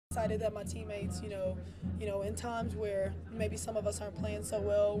Excited that my teammates, in times where maybe some of us aren't playing so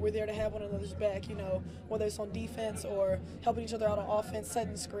well, we're there to have one another's back, whether it's on defense or helping each other out on offense,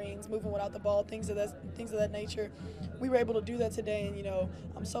 setting screens, moving without the ball, things of that nature. We were able to do that today, and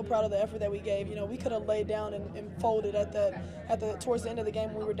I'm so proud of the effort that we gave. We could have laid down and folded towards the end of the game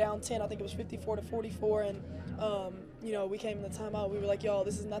when we were down 10. I think it was 54-44, and we came in the timeout. We were like, y'all,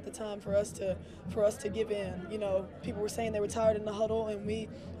 this is not the time for us to give in. People were saying they were tired in the huddle, and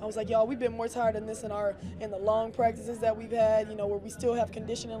I was like, y'all, we've been more tired than this in the long practices that we've had, where we still have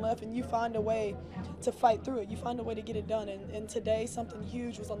conditioning left, and you find a way to fight through it. You find a way to get it done, and today something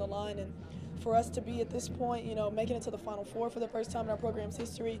huge was on the line, and for us to be at this point, making it to the Final Four for the first time in our program's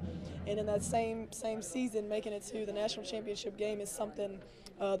history, and in that same season making it to the national championship game is something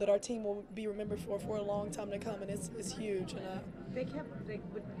that our team will be remembered for a long time to come, and it's huge. And they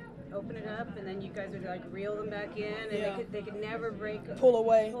would open it up, and then you guys would like reel them back in, and they could never pull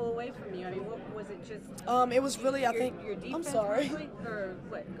away from you. I mean, what was it? Just it was really your defense. I'm sorry. Or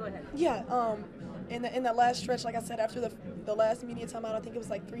what? Go ahead. Yeah. In that last stretch, like I said, after the last media timeout, I think it was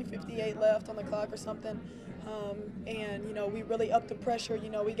like 3:58 left on the clock or something. And we really upped the pressure.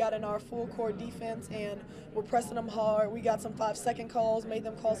 We got in our full court defense, and we're pressing them hard. We got some 5-second calls, made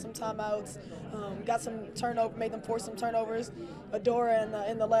them call some timeouts, got some turnover, made them force some turnovers. Adora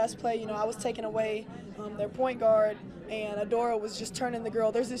in the last play, I was taking away their point guard, and Adora was just turning the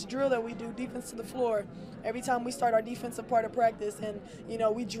girl. There's this drill that we do, defense to the floor, every time we start our defensive part of practice, and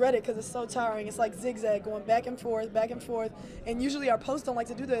we dread it because it's so tiring. It's like zigzag, going back and forth, and usually our posts don't like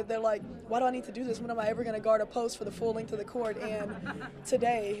to do that. They're like, why do I need to do this? When am I ever going to guard a post for the full length of the court? And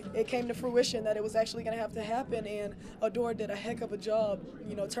today it came to fruition that it was actually going to have to happen, and Adora did a heck of a job,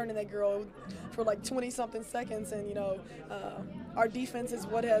 turning that girl for like 20-something seconds, and our defense is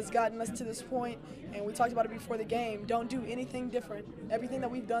what has gotten us to this point, and we talked about it before the game. Don't do anything different. Everything that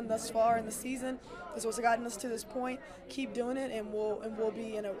we've done thus far in the season is what's gotten us to this point. Keep doing it, and we'll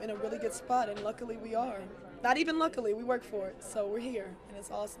be in a really good spot, and luckily we are. Not even luckily, we work for it, so we're here, and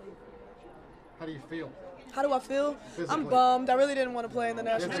it's awesome. How do you feel? How do I feel? Physically. I'm bummed. I really didn't want to play in the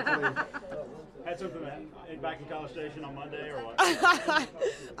national. Had something back in College Station on Monday or what?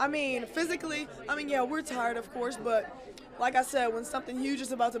 I mean, physically, yeah, we're tired, of course, but like I said, when something huge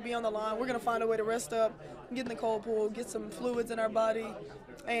is about to be on the line, we're going to find a way to rest up, get in the cold pool, get some fluids in our body,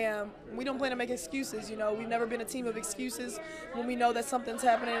 and we don't plan to make excuses. We've never been a team of excuses. When we know that something's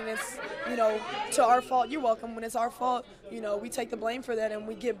happening and it's, to our fault, you're welcome. When it's our fault, we take the blame for that, and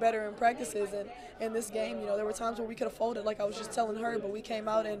we get better in practices. And in this game, there were times where we could have folded, like I was just telling her, but we came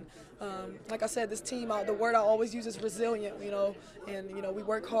out and, like I said, this team, the word I always use is resilient, and, we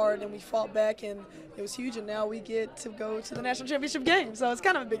work hard and we fought back, and it was huge, and now we get to go to the national championship game, so it's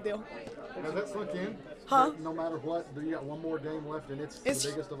kind of a big deal. Has that sunk in? Huh? No matter what, you got one more game left, and it's the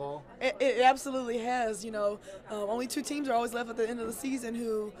biggest of all? It absolutely has. Only 2 teams are always left at the end of the season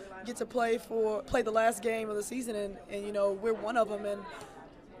who get to play the last game of the season, and we're one of them. And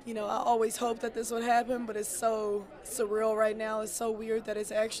I always hoped that this would happen, but it's so surreal right now. It's so weird that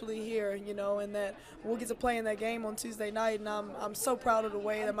it's actually here, and that we'll get to play in that game on Tuesday night. And I'm so proud of the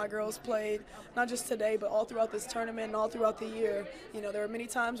way that my girls played, not just today, but all throughout this tournament and all throughout the year. There were many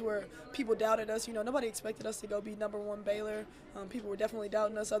times where people doubted us. Nobody expected us to go be #1 Baylor. People were definitely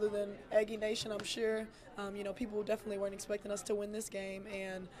doubting us, other than Aggie Nation, I'm sure. People definitely weren't expecting us to win this game,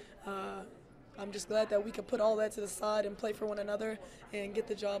 and I'm just glad that we could put all that to the side and play for one another and get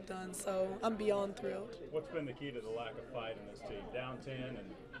the job done. So I'm beyond thrilled. What's been the key to the lack of fight in this team? Down 10,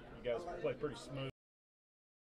 and you guys play pretty smooth.